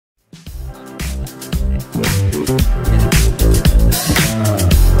Good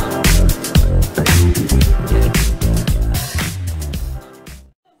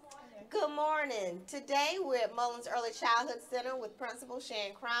morning. Today we're at Mullins Early Childhood Center with Principal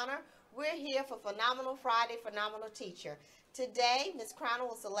Shan Crowner. We're here for Phenomenal Friday, Phenomenal Teacher. Today, Ms. Crowner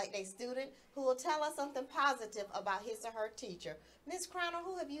will select a student who will tell us something positive about his or her teacher. Ms. Crowner,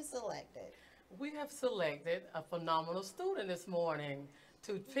 who have you selected? We have selected a phenomenal student this morning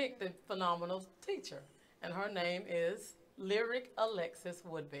to pick the phenomenal teacher, and her name is Lyric Alexis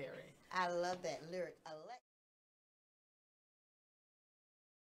Woodbury. I love that, Lyric Alexis.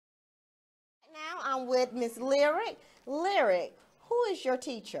 Now I'm with Miss Lyric. Lyric, who is your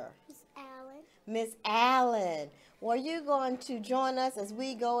teacher? Miss Allen. Miss Allen. Were you going to join us as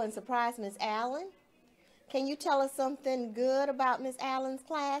we go and surprise Miss Allen? Can you tell us something good about Miss Allen's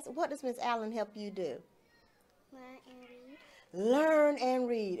class? What does Miss Allen help you do? Learn and read. Learn and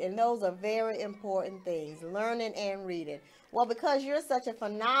read, and those are very important things, learning and reading. Well, because you're such a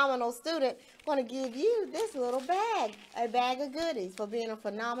phenomenal student, I'm going to give you this little bag, a bag of goodies for being a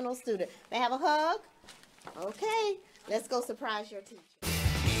phenomenal student. May I have a hug? Okay, let's go surprise your teacher.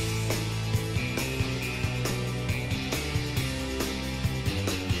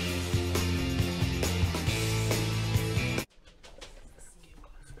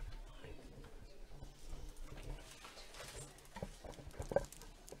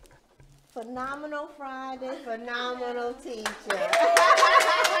 Phenomenal Friday, phenomenal teacher. We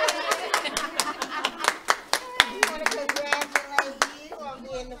want to congratulate you on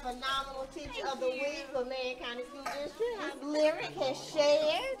being the phenomenal teacher of the week for Marion County School District. Lyric has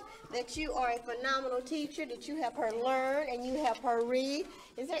shared that you are a phenomenal teacher, that you help her learn and you help her read.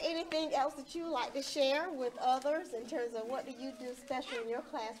 Is there anything else that you would like to share with others in terms of what do you do special in your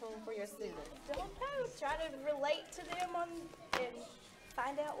classroom for your students? Don't know. Try to relate to them and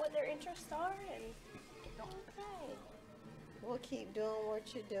find out what their interests are and okay. We'll keep doing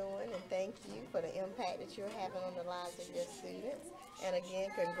what you're doing, and thank you for the impact that you're having on the lives of your students. And again,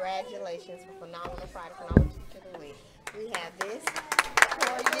 congratulations for Phenomenal Friday, Phenomenal Teacher of the Week. We have this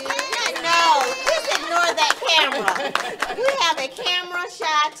for you. No, just ignore that camera. We have a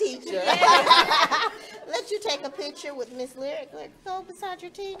camera-shy teacher. Let you take a picture with Miss Lyric. Go beside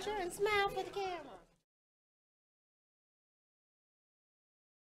your teacher and smile for the camera.